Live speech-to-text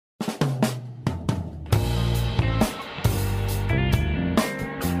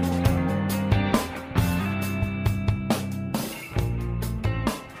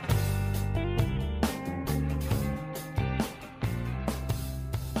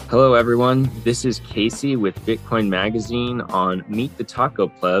Hello, everyone. This is Casey with Bitcoin Magazine on Meet the Taco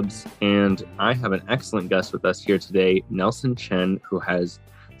Plebs, and I have an excellent guest with us here today, Nelson Chen, who has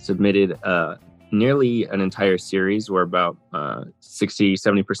submitted nearly an entire series. We're about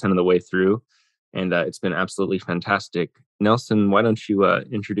 60-70% of the way through, and it's been absolutely fantastic. Nelson, why don't you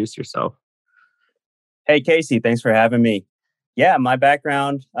introduce yourself? Hey, Casey, thanks for having me. Yeah, my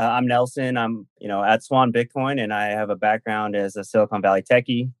background, I'm Nelson. I'm, at Swan Bitcoin, and I have a background as a Silicon Valley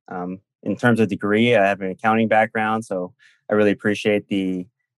techie. In terms of degree, I have an accounting background, so I really appreciate the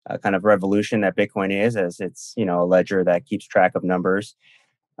kind of revolution that Bitcoin is, as it's, a ledger that keeps track of numbers.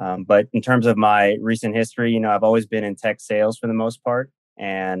 But in terms of my recent history, I've always been in tech sales for the most part,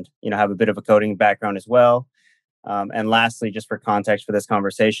 and, have a bit of a coding background as well. And lastly, just for context for this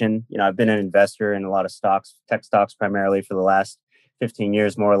conversation, I've been an investor in a lot of stocks, tech stocks primarily for the last 15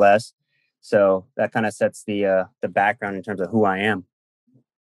 years, more or less. So that kind of sets the background in terms of who I am.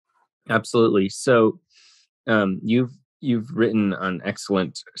 Absolutely. So you've written an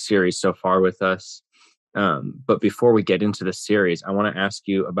excellent series so far with us. But before we get into the series, I want to ask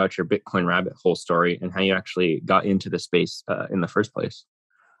you about your Bitcoin rabbit hole story and how you actually got into the space in the first place.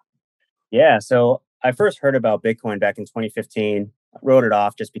 Yeah. So I first heard about Bitcoin back in 2015. I wrote it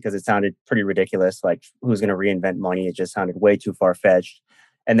off just because it sounded pretty ridiculous. Like, who's going to reinvent money? It just sounded way too far fetched.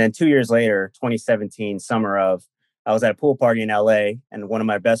 And then 2 years later, 2017, I was at a pool party in LA, and one of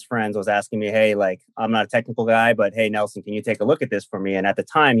my best friends was asking me, hey, like, I'm not a technical guy, but hey, Nelson, can you take a look at this for me? And at the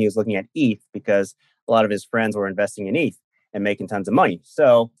time, he was looking at ETH because a lot of his friends were investing in ETH and making tons of money.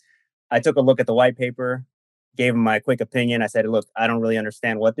 So I took a look at the white paper, gave him my quick opinion. I said, look, I don't really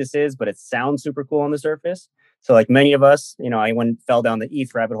understand what this is, but it sounds super cool on the surface. So like many of us, I fell down the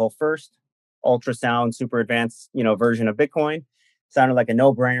ETH rabbit hole first, ultrasound, super advanced, version of Bitcoin. Sounded like a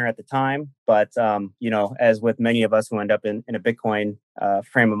no-brainer at the time. But, as with many of us who end up in a Bitcoin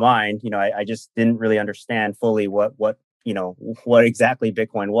frame of mind, I just didn't really understand fully what exactly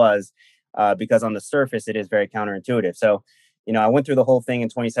Bitcoin was, because on the surface, it is very counterintuitive. So I went through the whole thing in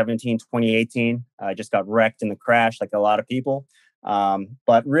 2017, 2018. I just got wrecked in the crash like a lot of people.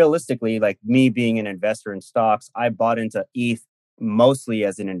 But realistically, like me being an investor in stocks, I bought into ETH mostly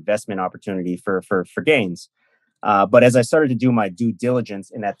as an investment opportunity for gains. But as I started to do my due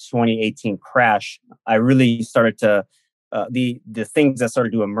diligence in that 2018 crash, I really started to the things that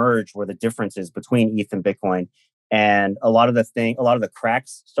started to emerge were the differences between ETH and Bitcoin. And a lot of the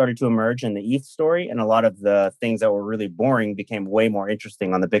cracks started to emerge in the ETH story, and a lot of the things that were really boring became way more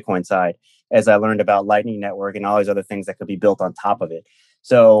interesting on the Bitcoin side as I learned about Lightning Network and all these other things that could be built on top of it.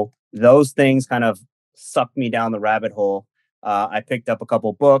 So those things kind of sucked me down the rabbit hole. I picked up a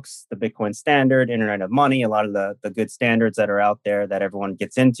couple books, the Bitcoin Standard, Internet of Money, a lot of the good standards that are out there that everyone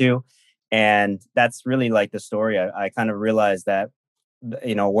gets into. And that's really like the story. I kind of realized that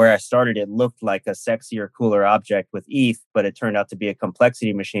where I started, it looked like a sexier, cooler object with ETH, but it turned out to be a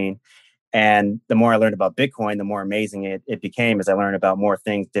complexity machine. And the more I learned about Bitcoin, the more amazing it became as I learned about more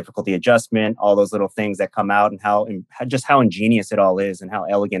things, difficulty adjustment, all those little things that come out, and how ingenious it all is and how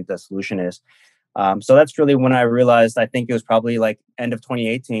elegant the solution is. So that's really when I realized, I think it was probably like end of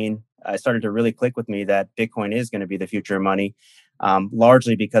 2018, I started to really click with me that Bitcoin is going to be the future of money.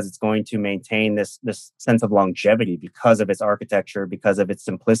 Largely because it's going to maintain this sense of longevity because of its architecture, because of its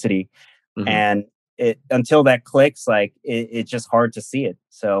simplicity. Mm-hmm. And until that clicks, like it's just hard to see it.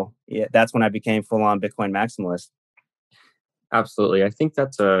 So yeah, that's when I became full on Bitcoin maximalist. Absolutely. I think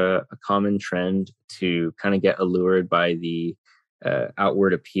that's a common trend to kind of get allured by the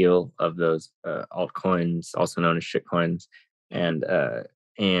outward appeal of those altcoins, also known as shitcoins,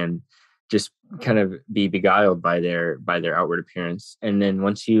 and just kind of be beguiled by their outward appearance. And then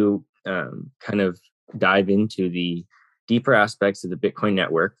once you kind of dive into the deeper aspects of the Bitcoin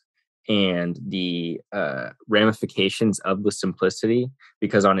network and the ramifications of the simplicity,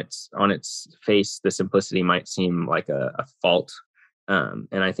 because on its face, the simplicity might seem like a fault. And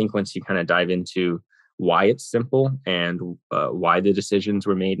I think once you kind of dive into why it's simple and why the decisions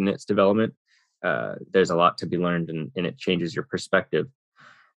were made in its development, there's a lot to be learned, and it changes your perspective.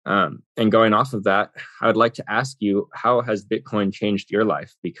 And going off of that, I would like to ask you, how has Bitcoin changed your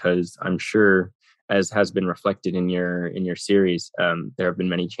life? Because I'm sure, as has been reflected in your series, there have been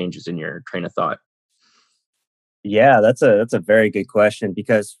many changes in your train of thought. Yeah, that's a very good question,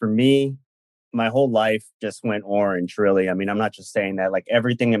 because for me, my whole life just went orange, really. I mean, I'm not just saying that, like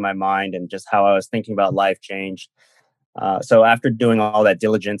everything in my mind and just how I was thinking about life changed. So after doing all that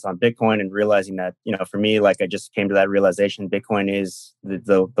diligence on Bitcoin and realizing that, for me, like I just came to that realization, Bitcoin is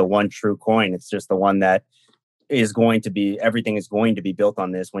the one true coin. It's just the one that is going to be, everything is going to be built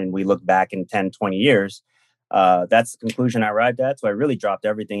on this when we look back in 10, 20 years. That's the conclusion I arrived at. So I really dropped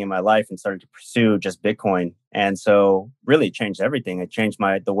everything in my life and started to pursue just Bitcoin. And so really it changed everything. It changed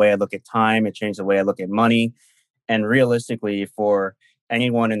the way I look at time. It changed the way I look at money. And realistically, for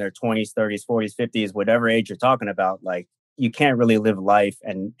anyone in their 20s, 30s, 40s, 50s, whatever age you're talking about, like you can't really live life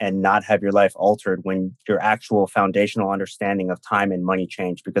and not have your life altered when your actual foundational understanding of time and money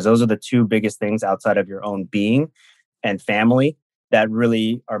change, because those are the two biggest things outside of your own being and family that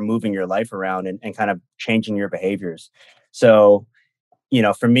really are moving your life around and kind of changing your behaviors. So,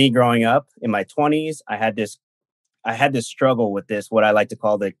 for me growing up in my 20s, I had this struggle with this, what I like to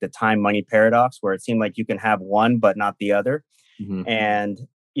call the time money paradox, where it seemed like you can have one but not the other. Hmm. And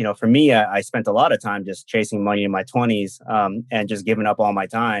for me, I spent a lot of time just chasing money in my 20s, and just giving up all my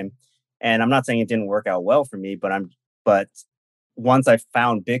time. And I'm not saying it didn't work out well for me, but once I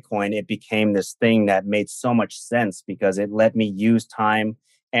found Bitcoin, it became this thing that made so much sense because it let me use time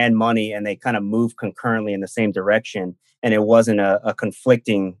and money, and they kind of move concurrently in the same direction. And it wasn't a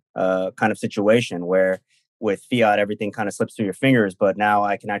conflicting kind of situation where with fiat everything kind of slips through your fingers, but now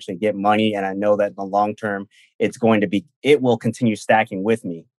I can actually get money, and I know that in the long term it will continue stacking with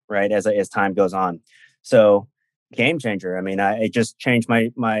me, right, as time goes on. So game changer. I mean, it just changed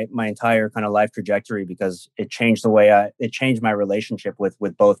my entire kind of life trajectory because it changed my relationship with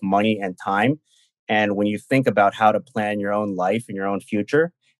both money and time. And when you think about how to plan your own life and your own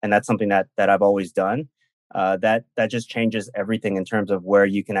future, and that's something that I've always done, that just changes everything in terms of where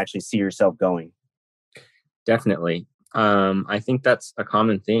you can actually see yourself going. Definitely. I think that's a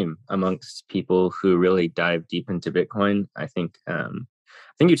common theme amongst people who really dive deep into Bitcoin. I think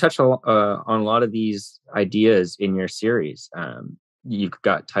you touched on a lot of these ideas in your series. You've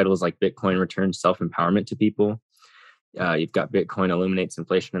got titles like Bitcoin returns self empowerment to people. You've got Bitcoin illuminates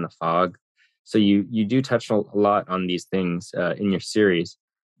inflation in the fog. So you do touch a lot on these things in your series.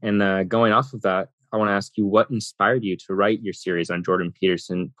 And going off of that, I want to ask you what inspired you to write your series on Jordan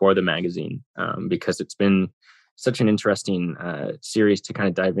Peterson for the magazine, because it's been such an interesting series to kind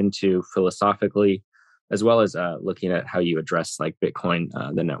of dive into philosophically, as well as looking at how you address like Bitcoin,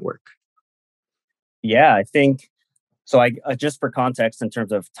 the network. Yeah, I think so. I just for context in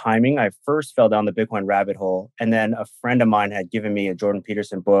terms of timing, I first fell down the Bitcoin rabbit hole, and then a friend of mine had given me a Jordan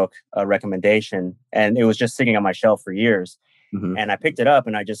Peterson book, a recommendation, and it was just sitting on my shelf for years. Hmm. And I picked it up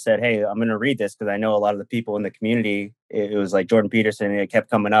and I just said, "Hey, I'm going to read this," because I know a lot of the people in the community. It was like Jordan Peterson, and it kept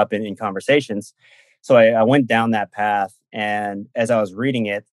coming up in conversations. So I went down that path, and as I was reading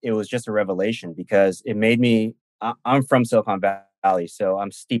it, it was just a revelation because it made me. I'm from Silicon Valley, so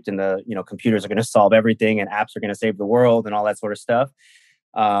I'm steeped in the computers are going to solve everything and apps are going to save the world and all that sort of stuff.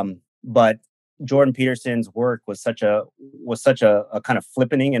 But Jordan Peterson's work was such a kind of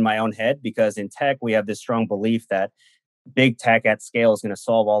flippening in my own head because in tech we have this strong belief that big tech at scale is going to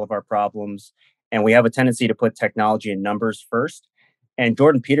solve all of our problems. And we have a tendency to put technology and numbers first. And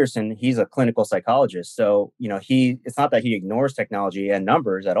Jordan Peterson, he's a clinical psychologist. So, it's not that he ignores technology and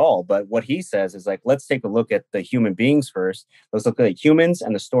numbers at all, but what he says is like, let's take a look at the human beings first. Let's look at humans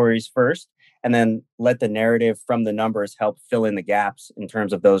and the stories first, and then let the narrative from the numbers help fill in the gaps in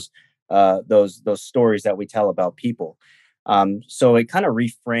terms of those stories that we tell about people. So it kind of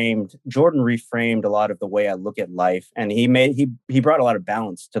Jordan reframed a lot of the way I look at life, and he brought a lot of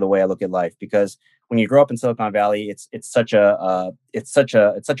balance to the way I look at life because when you grow up in Silicon Valley, it's such a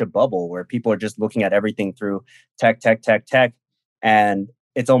bubble where people are just looking at everything through tech, tech, tech, tech, and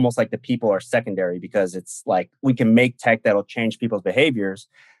it's almost like the people are secondary because it's like we can make tech that'll change people's behaviors,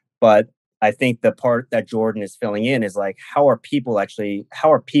 but I think the part that Jordan is filling in is like how are people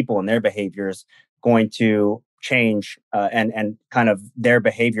and their behaviors going to change, and kind of their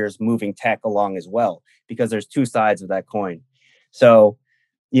behaviors moving tech along as well because there's two sides of that coin. So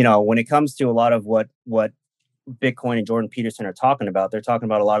when it comes to a lot of what Bitcoin and Jordan Peterson are talking about, they're talking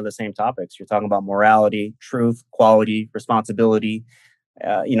about a lot of the same topics. You're talking about morality, truth, quality, responsibility.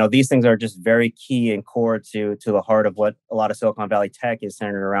 These things are just very key and core to the heart of what a lot of Silicon Valley tech is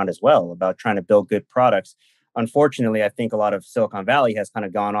centered around as well, about trying to build good products. Unfortunately, I think a lot of Silicon Valley has kind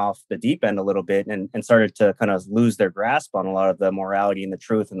of gone off the deep end a little bit and started to kind of lose their grasp on a lot of the morality and the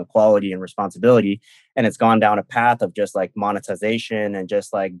truth and the quality and responsibility. And it's gone down a path of just like monetization and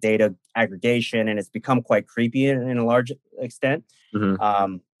just like data aggregation. And it's become quite creepy in a large extent. Hmm.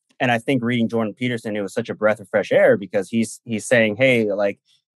 Um, and I think reading Jordan Peterson, it was such a breath of fresh air because he's saying, hey, like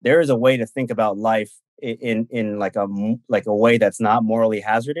there is a way to think about life in like a way that's not morally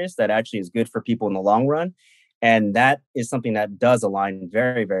hazardous that actually is good for people in the long run, and that is something that does align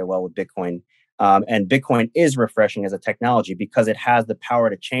very very well with Bitcoin. And Bitcoin is refreshing as a technology because it has the power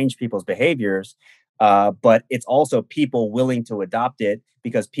to change people's behaviors, but it's also people willing to adopt it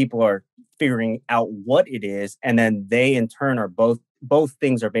because people are figuring out what it is, and then they in turn are both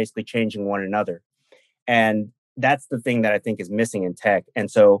things are basically changing one another, and that's the thing that I think is missing in tech. And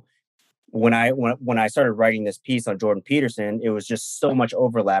so when I started writing this piece on Jordan Peterson, it was just so much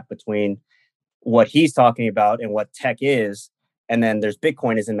overlap between what he's talking about and what tech is. And then there's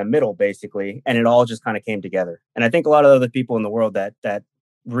Bitcoin is in the middle, basically. And it all just kind of came together. And I think a lot of other people in the world that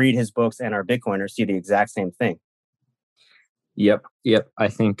read his books and are Bitcoiners see the exact same thing. Yep. I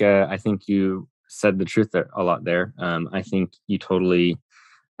think you said the truth there, a lot there. I think you totally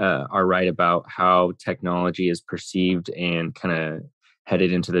are right about how technology is perceived and kind of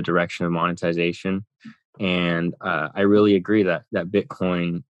headed into the direction of monetization. And I really agree that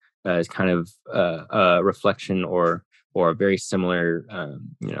Bitcoin is kind of a reflection or a very similar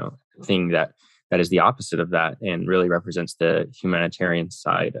thing that is the opposite of that and really represents the humanitarian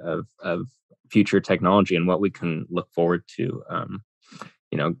side of future technology and what we can look forward to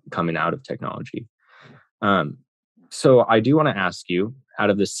coming out of technology. um, so I do want to ask you, out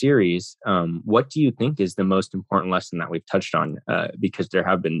of the series, what do you think is the most important lesson that we've touched on? Because there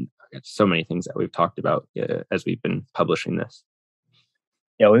have been so many things that we've talked about as we've been publishing this.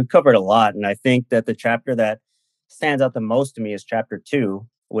 Yeah, we've covered a lot. And I think that the chapter that stands out the most to me is chapter 2,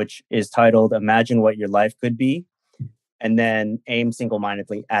 which is titled Imagine What Your Life Could Be, and then aim single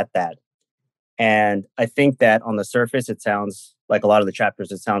mindedly at that. And I think that on the surface, it sounds like a lot of the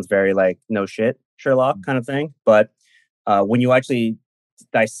chapters, it sounds very like no shit, Sherlock kind of thing. But when you actually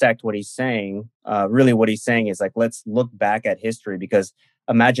dissect what he's saying, really what he's saying is like, let's look back at history, because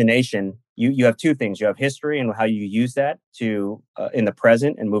imagination, you have two things. You have history and how you use that to in the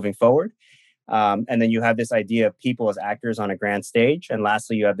present and moving forward. And then you have this idea of people as actors on a grand stage. And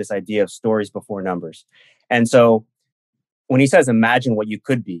lastly, you have this idea of stories before numbers. And so when he says imagine what you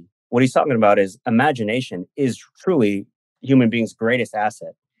could be, what he's talking about is imagination is truly human beings' greatest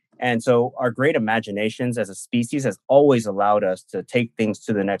asset. And so our great imaginations as a species has always allowed us to take things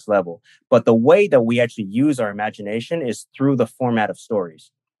to the next level. But the way that we actually use our imagination is through the format of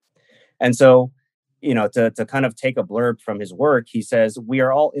stories. And so, to kind of take a blurb from his work, he says, we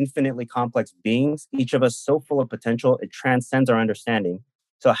are all infinitely complex beings, each of us so full of potential, it transcends our understanding.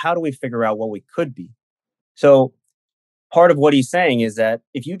 So how do we figure out what we could be? So part of what he's saying is that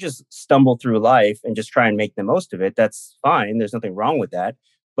if you just stumble through life and just try and make the most of it, that's fine. There's nothing wrong with that.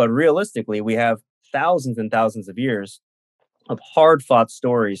 But realistically, we have thousands and thousands of years of hard fought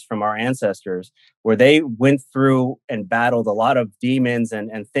stories from our ancestors where they went through and battled a lot of demons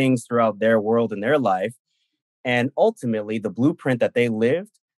and things throughout their world and their life. And ultimately, the blueprint that they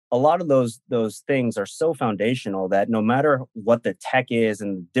lived, a lot of those things are so foundational that no matter what the tech is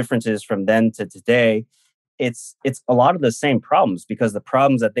and the differences from then to today, it's a lot of the same problems, because the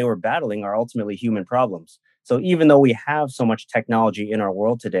problems that they were battling are ultimately human problems. So even though we have so much technology in our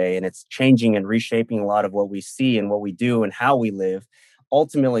world today and it's changing and reshaping a lot of what we see and what we do and how we live,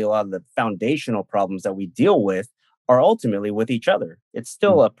 ultimately a lot of the foundational problems that we deal with are ultimately with each other. It's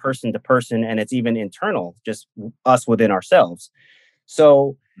still a person to person, and it's even internal, just us within ourselves.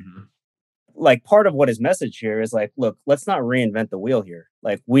 So Mhm. like part of what his message here is like, look, let's not reinvent the wheel here.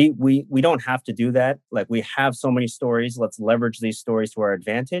 Like we don't have to do that. Like we have so many stories, let's leverage these stories to our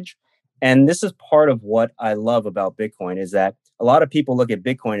advantage. And this is part of what I love about Bitcoin, is that a lot of people look at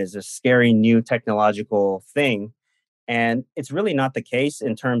Bitcoin as a scary new technological thing, and it's really not the case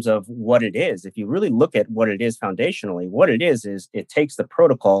in terms of what it is. If you really look at what it is foundationally, what it is it takes the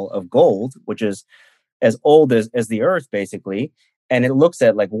protocol of gold, which is as old as the earth basically, and it looks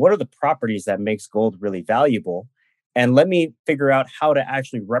at like what are the properties that makes gold really valuable, and let me figure out how to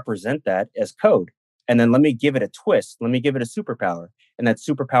actually represent that as code, and then let me give it a twist, let me give it a superpower, and that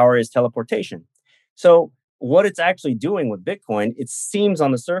superpower is teleportation. So what it's actually doing with Bitcoin, it seems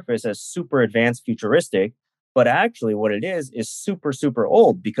on the surface as super advanced futuristic, but actually what it is super super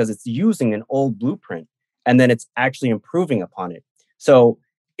old, because it's using an old blueprint and then it's actually improving upon it. So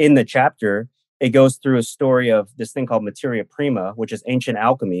in the chapter, it goes through a story of this thing called materia prima, which is ancient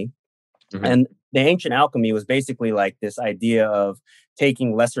alchemy. Mhm. And the ancient alchemy was basically like this idea of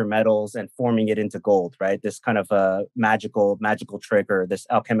taking lesser metals and forming it into gold, right? This kind of a magical trick, or this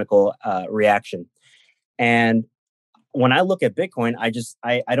alchemical reaction. And when I look at Bitcoin,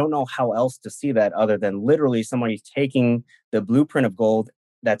 I don't know how else to see that other than literally somebody taking the blueprint of gold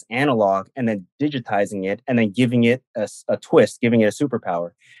that's analog and then digitizing it and then giving it a twist, giving it a superpower.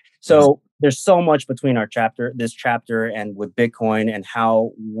 Mhm. So there's so much between this chapter, and with Bitcoin, and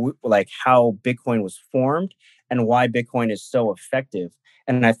how Bitcoin was formed and why Bitcoin is so effective.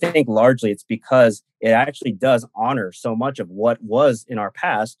 And I think largely it's because it actually does honor so much of what was in our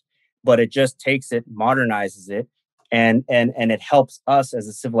past, but it just takes it, modernizes it, and it helps us as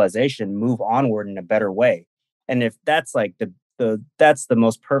a civilization move onward in a better way. And if that's like that's the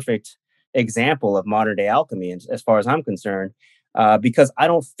most perfect example of modern day alchemy, as far as I'm concerned, because I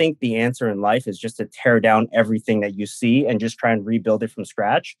don't think the answer in life is just to tear down everything that you see and just try and rebuild it from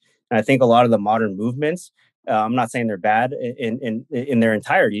scratch. And I think a lot of the modern movements, I'm not saying they're bad in their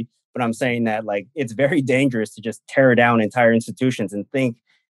entirety, but I'm saying that like it's very dangerous to just tear down entire institutions and think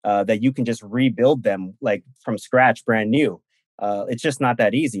that you can just rebuild them like from scratch, brand new. It's just not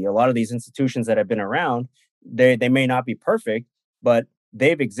that easy. A lot of these institutions that have been around, they may not be perfect, but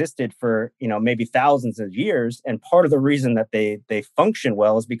they've existed for maybe thousands of years, and part of the reason that they function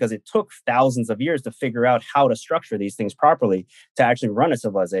well is because it took thousands of years to figure out how to structure these things properly to actually run a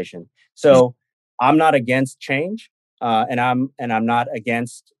civilization. So I'm not against change, and I'm not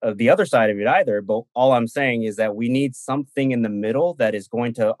against the other side of it either. But all I'm saying is that we need something in the middle that is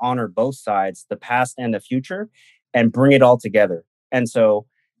going to honor both sides, the past and the future, and bring it all together. And so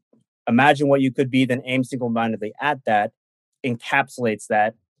imagine what you could be, then aim single-mindedly at that, encapsulates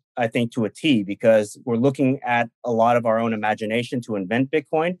that, I think, to a T, because we're looking at a lot of our own imagination to invent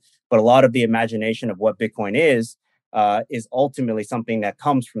Bitcoin, but a lot of the imagination of what Bitcoin is ultimately something that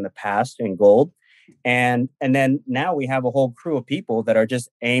comes from the past in gold. And then now we have a whole crew of people that are just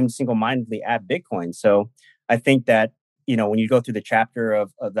aimed single-mindedly at Bitcoin. So I think that, when you go through the chapter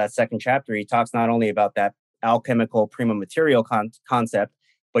of that second chapter, he talks not only about that alchemical prima material concept,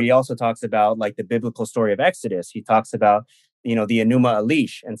 but he also talks about like the biblical story of Exodus. He talks about, the Enuma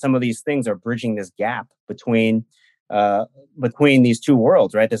Elish, and some of these things are bridging this gap uh, between these two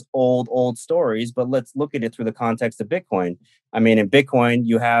worlds, right? This old stories, but let's look at it through the context of Bitcoin. I mean, in Bitcoin,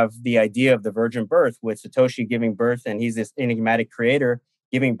 you have the idea of the virgin birth, with Satoshi giving birth, and he's this enigmatic creator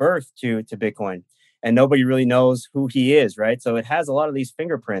giving birth to Bitcoin, and nobody really knows who he is, right? So it has a lot of these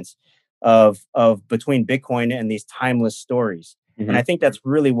fingerprints of between Bitcoin and these timeless stories. And I Mhm. think that's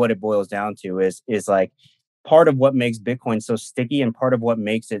really what it boils down to is like part of what makes Bitcoin so sticky and part of what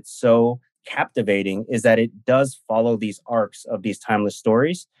makes it so captivating is that it does follow these arcs of these timeless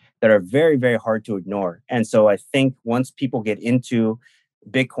stories that are very, very hard to ignore. And so I think once people get into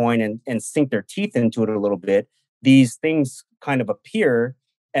Bitcoin and sink their teeth into it a little bit, these things kind of appear.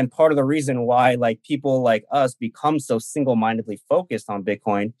 And part of the reason why like people like us become so single-mindedly focused on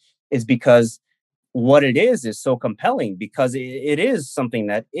Bitcoin is because what it is so compelling, because it is something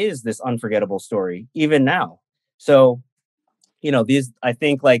that is this unforgettable story even now. So these, I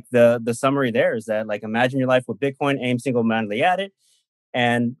think, like the summary there is that like imagine your life with Bitcoin, aim single-mindedly at it,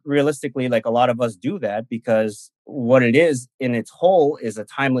 and realistically, like a lot of us do that because what it is in its whole is a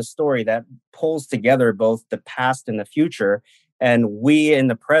timeless story that pulls together both the past and the future, and we in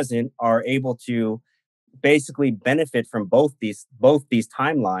the present are able to basically benefit from both these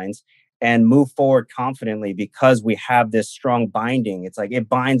timelines and move forward confidently because we have this strong binding. It's like it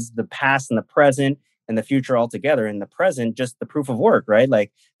binds the past and the present and the future all together. In the present, just the proof of work, right?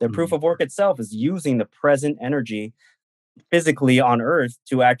 Like the proof Mhm. of work itself is using the present energy physically on Earth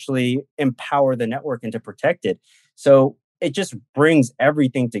to actually empower the network and to protect it. So it just brings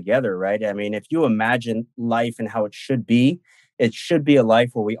everything together, right? I mean, if you imagine life and how it should be a life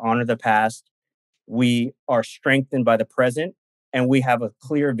where we honor the past, we are strengthened by the present, and we have a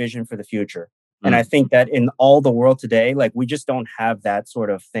clear vision for the future. And I Mm. think that in all the world today, like we just don't have that sort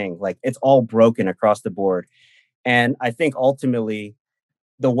of thing. Like it's all broken across the board. And I think ultimately,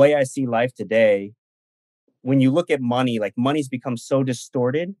 the way I see life today, when you look at money, like money's become so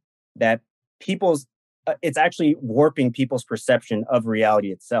distorted that people's it's actually warping people's perception of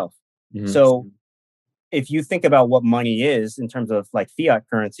reality itself. Mhm. So if you think about what money is in terms of like fiat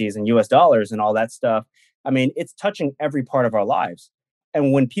currencies and US dollars and all that stuff, I mean, it's touching every part of our lives.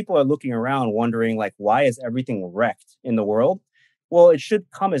 And when people are looking around wondering, like, why is everything wrecked in the world? Well, it should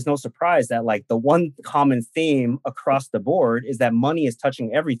come as no surprise that, like, the one common theme across the board is that money is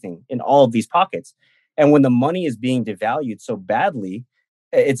touching everything in all of these pockets. And when the money is being devalued so badly,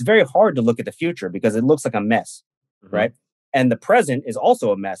 it's very hard to look at the future because it looks like a mess, Mhm. right? And the present is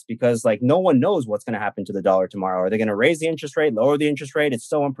also a mess because like no one knows what's going to happen to the dollar tomorrow. Are they going to raise the interest rate, lower the interest rate? It's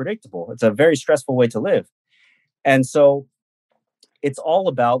so unpredictable. It's a very stressful way to live. And so it's all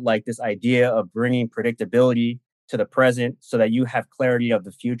about like this idea of bringing predictability to the present so that you have clarity of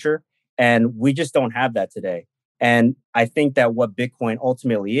the future. And we just don't have that today. And I think that what Bitcoin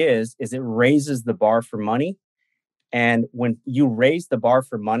ultimately is it raises the bar for money. And when you raise the bar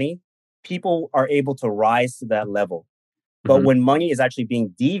for money, people are able to rise to that level. But Mhm. when money is actually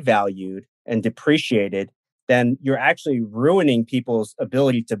being devalued and depreciated, then you're actually ruining people's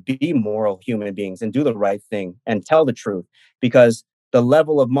ability to be moral human beings and do the right thing and tell the truth. Because the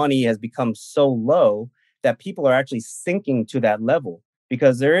level of money has become so low that people are actually sinking to that level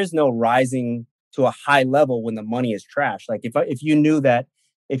because there is no rising to a high level when the money is trash. Like if you knew that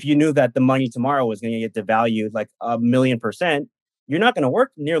the money tomorrow was going to get devalued like 1,000,000%, you're not going to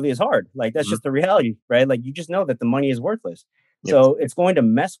work nearly as hard. Like that's Mhm. just the reality, right? Like you just know that the money is worthless. Yes. So it's going to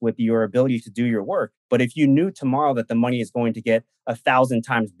mess with your ability to do your work. But if you knew tomorrow that the money is going to get 1,000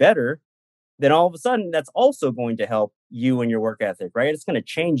 times better, then all of a sudden that's also going to help you and your work ethic, right? It's going to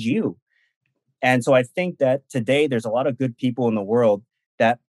change you. And so I think that today there's a lot of good people in the world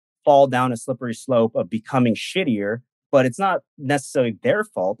that fall down a slippery slope of becoming shittier, but it's not necessarily their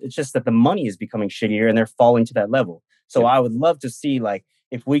fault. It's just that the money is becoming shittier and they're falling to that level. So Yep. I would love to see like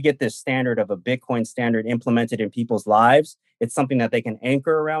if we get this standard of a Bitcoin standard implemented in people's lives, it's something that they can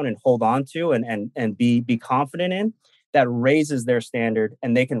anchor around and hold on to and be confident in that raises their standard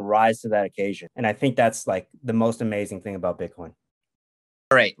and they can rise to that occasion. And I think that's like the most amazing thing about Bitcoin.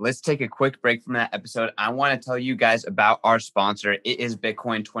 All right, let's take a quick break from that episode. I want to tell you guys about our sponsor. It is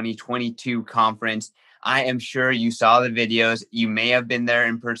Bitcoin 2022 conference. I am sure you saw the videos. You may have been there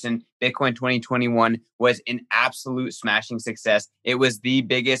in person. Bitcoin 2021 was an absolute smashing success. It was the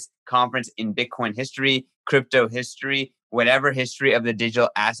biggest conference in Bitcoin history, crypto history, whatever history of the digital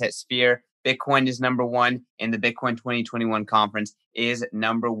asset sphere. Bitcoin is number one, and the Bitcoin 2021 conference is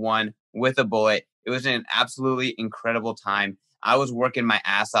number one with a bullet. It was an absolutely incredible time. I was working my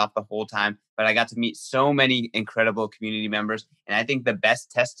ass off the whole time, but I got to meet so many incredible community members. And I think the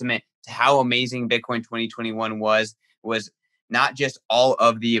best testament to how amazing Bitcoin 2021 was not just all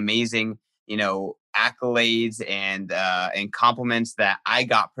of the amazing, accolades and compliments that I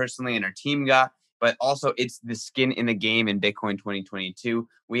got personally and our team got, but also it's the skin in the game in Bitcoin 2022.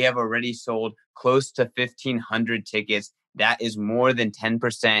 We have already sold close to 1,500 tickets. That is more than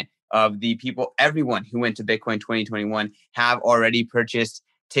 10% of the people, everyone who went to Bitcoin 2021 have already purchased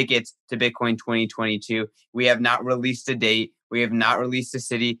tickets to Bitcoin 2022. We have not released a date. We have not released a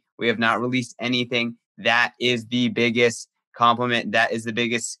city. We have not released anything. That is the biggest compliment. That is the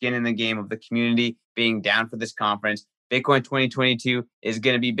biggest skin in the game of the community being down for this conference. Bitcoin 2022 is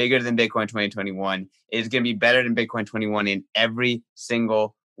going to be bigger than Bitcoin 2021. It is going to be better than Bitcoin 21 in every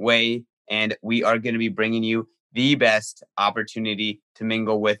single way. And we are going to be bringing you the best opportunity to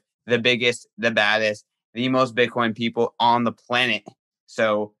mingle with the biggest, the baddest, the most Bitcoin people on the planet.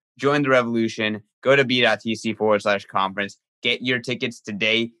 So join the revolution. Go to b.tc/conference. Get your tickets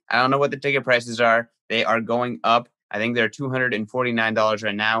today. I don't know what the ticket prices are. They are going up. I think they're $249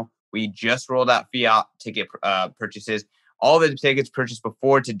 right now. We just rolled out fiat ticket purchases. All the tickets purchased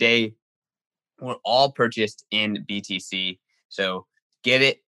before today were all purchased in BTC. So get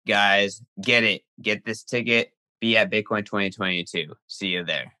it, guys. Get it. Get this ticket. Be at Bitcoin 2022. See you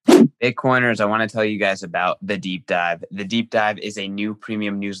there. Bitcoiners, I want to tell you guys about The Deep Dive. The Deep Dive is a new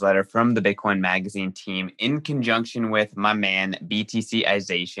premium newsletter from the Bitcoin Magazine team in conjunction with my man,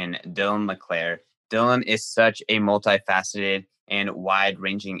 BTCization, Dylan LeClaire. Dylan is such a multifaceted and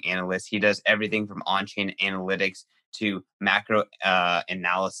wide-ranging analyst. He does everything from on-chain analytics to macro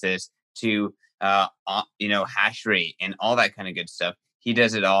analysis to hash rate and all that kind of good stuff. He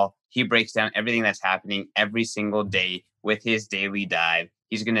does it all. He breaks down everything that's happening every single day with his daily dive.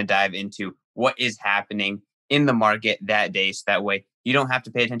 He's going to dive into what is happening in the market that day. So that way you don't have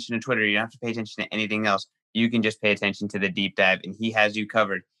to pay attention to Twitter. You don't have to pay attention to anything else. You can just pay attention to the deep dive and he has you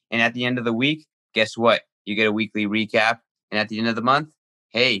covered. And at the end of the week, guess what? You get a weekly recap. And at the end of the month,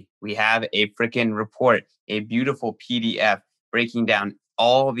 hey, we have a freaking report, a beautiful PDF breaking down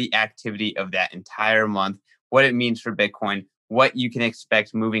all the activity of that entire month, what it means for Bitcoin, what you can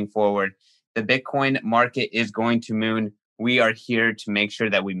expect moving forward. The Bitcoin market is going to moon. We are here to make sure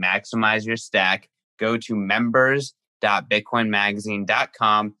that we maximize your stack. Go to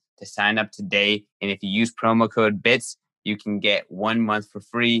members.bitcoinmagazine.com to sign up today. And if you use promo code BITS, you can get 1 month for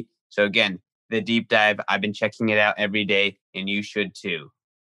free. So again, the deep dive, I've been checking it out every day and you should too.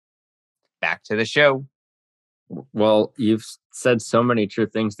 Back to the show. Well, you've said so many true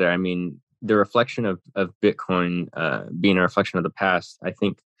things there. I mean, the reflection of Bitcoin being a reflection of the past, I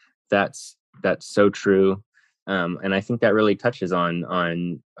think that's so true. And I think that really touches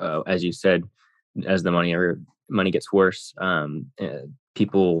on as you said, as the money gets worse,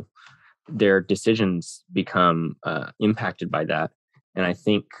 people, their decisions become impacted by that. And I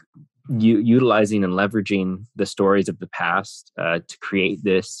think utilizing and leveraging the stories of the past to create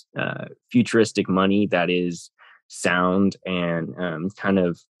this futuristic money that is sound and kind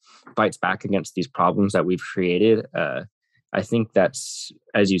of fights back against these problems that we've created. I think that's,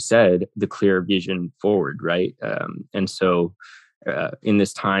 as you said, the clear vision forward, right? And so in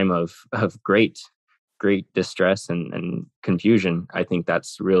this time of great great distress and confusion, I think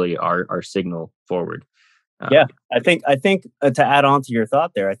that's really our signal forward. Yeah, I think to add on to your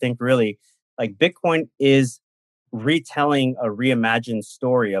thought there, I think really like Bitcoin is retelling a reimagined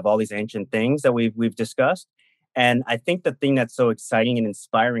story of all these ancient things that we've discussed. And I think the thing that's so exciting and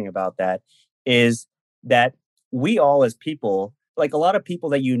inspiring about that is that we all as people, like a lot of people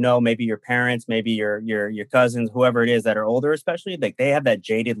that maybe your parents, maybe your cousins, whoever it is that are older, especially, like they have that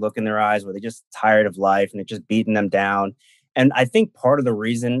jaded look in their eyes where they're just tired of life and it's just beating them down. And I think part of the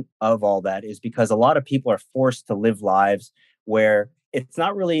reason of all that is because a lot of people are forced to live lives where it's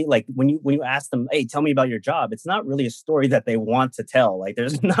not really like when you ask them, hey, tell me about your job, it's not really a story that they want to tell. Like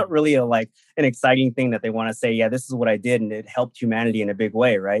there's not really a like an exciting thing that they want to say, yeah, this is what I did and it helped humanity in a big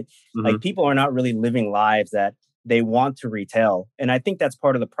way, right? Like Mhm. people are not really living lives that they want to retell. And I think that's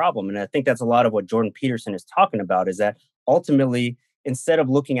part of the problem. And I think that's a lot of what Jordan Peterson is talking about is that ultimately instead of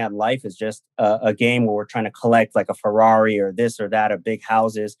looking at life as just a game where we're trying to collect like a Ferrari or this or that, or big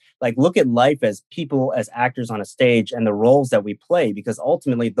houses, like look at life as people, as actors on a stage and the roles that we play, because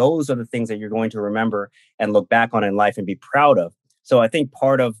ultimately those are the things that you're going to remember and look back on in life and be proud of. So I think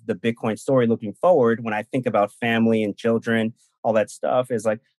part of the Bitcoin story looking forward, when I think about family and children, all that stuff is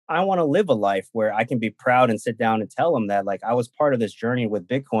like, I want to live a life where I can be proud and sit down and tell them that like I was part of this journey with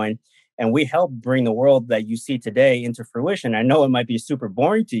Bitcoin and we helped bring the world that you see today into fruition. I know it might be super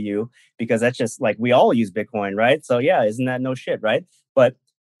boring to you because that's just like we all use Bitcoin, right? So yeah, isn't that no shit, right? But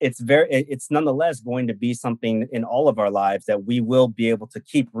it's nonetheless going to be something in all of our lives that we will be able to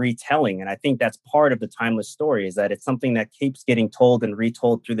keep retelling. And I think that's part of the timeless story is that it's something that keeps getting told and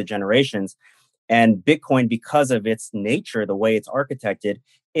retold through the generations. And Bitcoin, because of its nature, the way it's architected,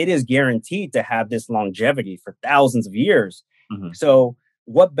 it is guaranteed to have this longevity for thousands of years. Mhm. So,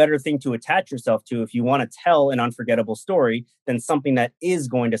 what better thing to attach yourself to if you want to tell an unforgettable story than something that is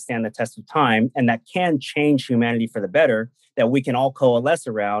going to stand the test of time and that can change humanity for the better, that we can all coalesce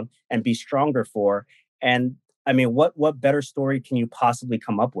around and be stronger for? And I mean, what better story can you possibly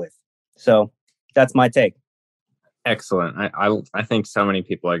come up with? So, that's my take. Excellent. I think so many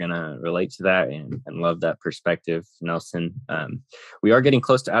people are going to relate to that and love that perspective, Nelson. We are getting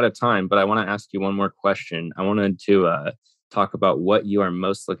close to out of time, but I want to ask you one more question. I wanted to talk about what you are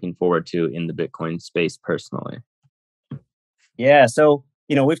most looking forward to in the Bitcoin space personally. Yeah. So,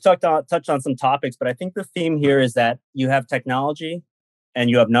 we've touched on some topics, but I think the theme here is that you have technology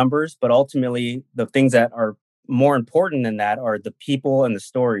and you have numbers, but ultimately the things that are more important than that are the people and the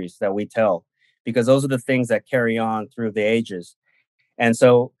stories that we tell, because those are the things that carry on through the ages. And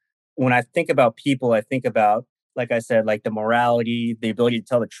so when I think about people, I think about, like I said, like the morality, the ability to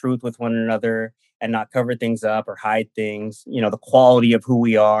tell the truth with one another and not cover things up or hide things, the quality of who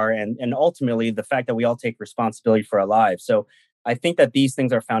we are, and ultimately the fact that we all take responsibility for our lives. So I think that these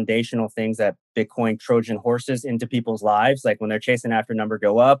things are foundational things that Bitcoin Trojan horses into people's lives. Like when they're chasing after number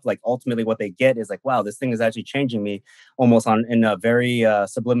go up, like ultimately what they get is like, wow, this thing is actually changing me almost on in a very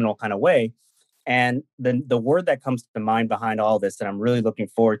subliminal kind of way. And the word that comes to mind behind all this that I'm really looking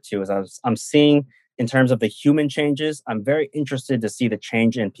forward to is I'm seeing in terms of the human changes, I'm very interested to see the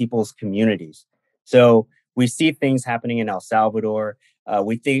change in people's communities. So we see things happening in El Salvador.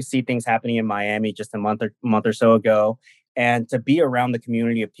 See things happening in Miami just a month or so ago. And to be around the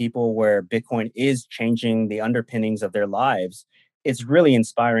community of people where Bitcoin is changing the underpinnings of their lives, it's really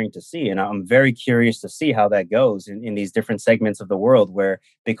inspiring to see. And I'm very curious to see how that goes in these different segments of the world where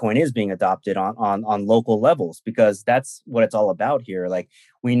Bitcoin is being adopted on local levels, because that's what it's all about here. Like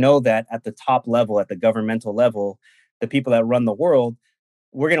we know that at the top level, at the governmental level, the people that run the world,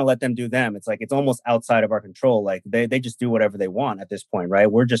 we're going to let them do them. It's like it's almost outside of our control. Like they just do whatever they want at this point, right?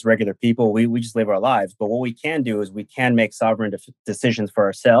 We're just regular people. We just live our lives. But what we can do is we can make sovereign decisions for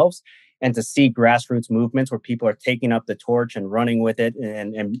ourselves, and to see grassroots movements where people are taking up the torch and running with it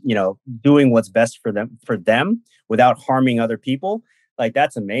and doing what's best for them without harming other people. Like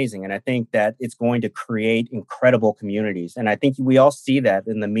that's amazing. And I think that it's going to create incredible communities. And I think we all see that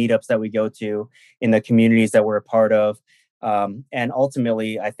in the meetups that we go to, in the communities that we're a part of. And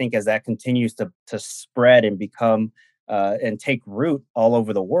ultimately, I think as that continues to spread and become and take root all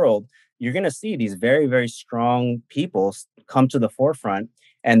over the world, you're going to see these very, very strong people come to the forefront,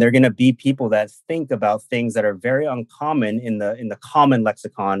 and they're going to be people that think about things that are very uncommon in the common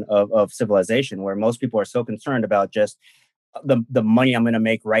lexicon of civilization, where most people are so concerned about just the money I'm going to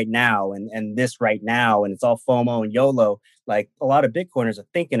make right now and this right now, and it's all FOMO and YOLO. Like a lot of Bitcoiners are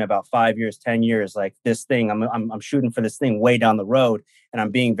thinking about 5 years, 10 years, like this thing. I'm shooting for this thing way down the road, and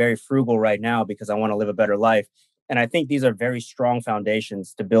I'm being very frugal right now because I want to live a better life. And I think these are very strong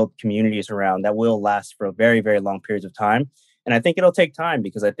foundations to build communities around that will last for very, very long periods of time. And I think it'll take time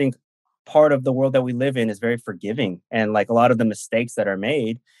because I think part of the world that we live in is very forgiving. And like a lot of the mistakes that are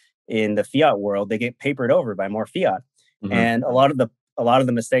made in the fiat world, they get papered over by more fiat. Hmm. And a lot of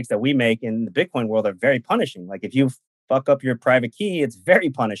the mistakes that we make in the Bitcoin world are very punishing. Like if you fuck up your private key, it's very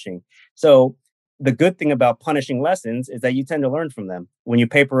punishing. So the good thing about punishing lessons is that you tend to learn from them. When you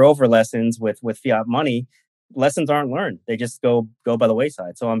paper over lessons with fiat money, lessons aren't learned. They just go by the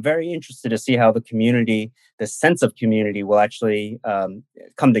wayside. So I'm very interested to see how the community, the sense of community, will actually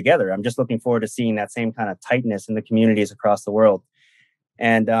come together. I'm just looking forward to seeing that same kind of tightness in the communities across the world.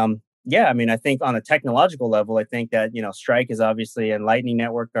 And yeah, I mean, I think on a technological level, I think that Strike is obviously and Lightning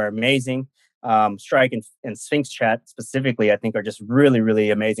Network are amazing. Strike and Sphinx Chat specifically, I think, are just really, really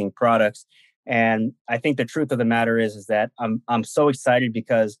amazing products. And I think the truth of the matter is that I'm so excited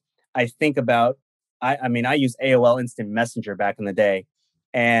because I think about I mean, I used AOL Instant Messenger back in the day,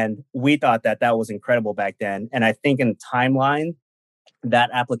 and we thought that that was incredible back then. And I think in timeline, that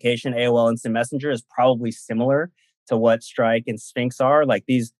application, AOL Instant Messenger, is probably similar to what Strike and Sphinx are. Like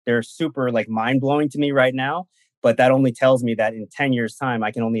they're super like mind blowing to me right now. But that only tells me that in 10 years' time,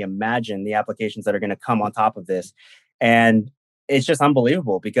 I can only imagine the applications that are going to come on top of this. And it's just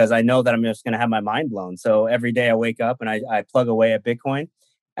unbelievable because I know that I'm just going to have my mind blown. So every day I wake up and I plug away at Bitcoin,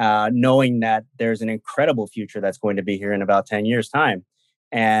 knowing that there's an incredible future that's going to be here in about 10 years' time.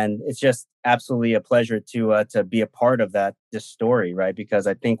 And it's just absolutely a pleasure to be a part of this story, right? Because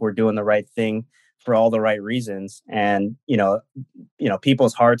I think we're doing the right thing for all the right reasons, and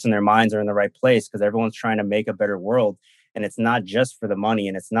people's hearts and their minds are in the right place because everyone's trying to make a better world, and it's not just for the money,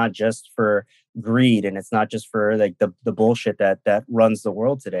 and it's not just for greed, and it's not just for like the bullshit that runs the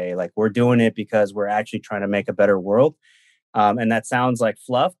world today. Like we're doing it because we're actually trying to make a better world, and that sounds like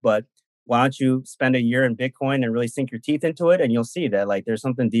fluff, but why don't you spend a year in Bitcoin and really sink your teeth into it, and you'll see that like there's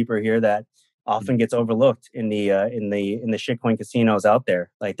something deeper here that often gets overlooked in the shitcoin casinos out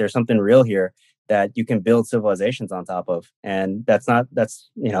there. Like there's something real here that you can build civilizations on top of, and that's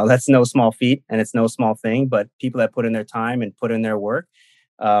no small feat, and it's no small thing. But people that put in their time and put in their work,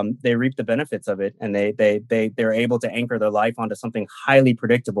 they reap the benefits of it, and they're able to anchor their life onto something highly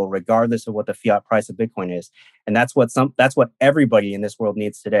predictable, regardless of what the fiat price of Bitcoin is. And that's what everybody in this world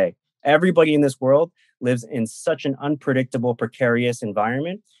needs today. Everybody in this world lives in such an unpredictable, precarious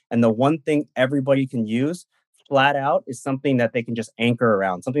environment, and the one thing everybody can use flat out is something that they can just anchor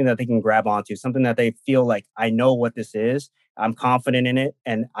around, something that they can grab onto, something that they feel like, I know what this is, I'm confident in it,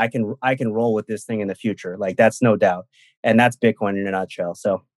 and I can roll with this thing in the future. Like that's no doubt. And that's Bitcoin in a nutshell.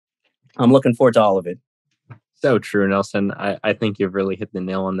 So I'm looking forward to all of it. So true, Nelson. I think you've really hit the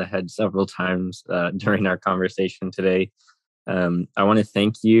nail on the head several times during our conversation today. I want to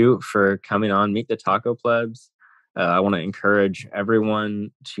thank you for coming on Meet the Taco Plebs. I want to encourage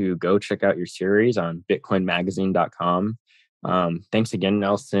everyone to go check out your series on bitcoinmagazine.com. Thanks again,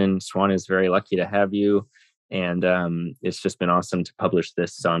 Nelson. Swan is very lucky to have you. And it's just been awesome to publish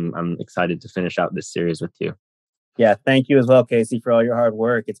this. So I'm excited to finish out this series with you. Yeah, thank you as well, Casey, for all your hard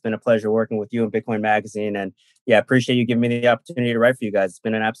work. It's been a pleasure working with you and Bitcoin Magazine. And yeah, appreciate you giving me the opportunity to write for you guys. It's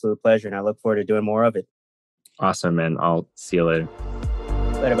been an absolute pleasure, and I look forward to doing more of it. Awesome, man. I'll see you later.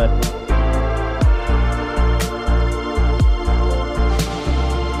 Later, bud.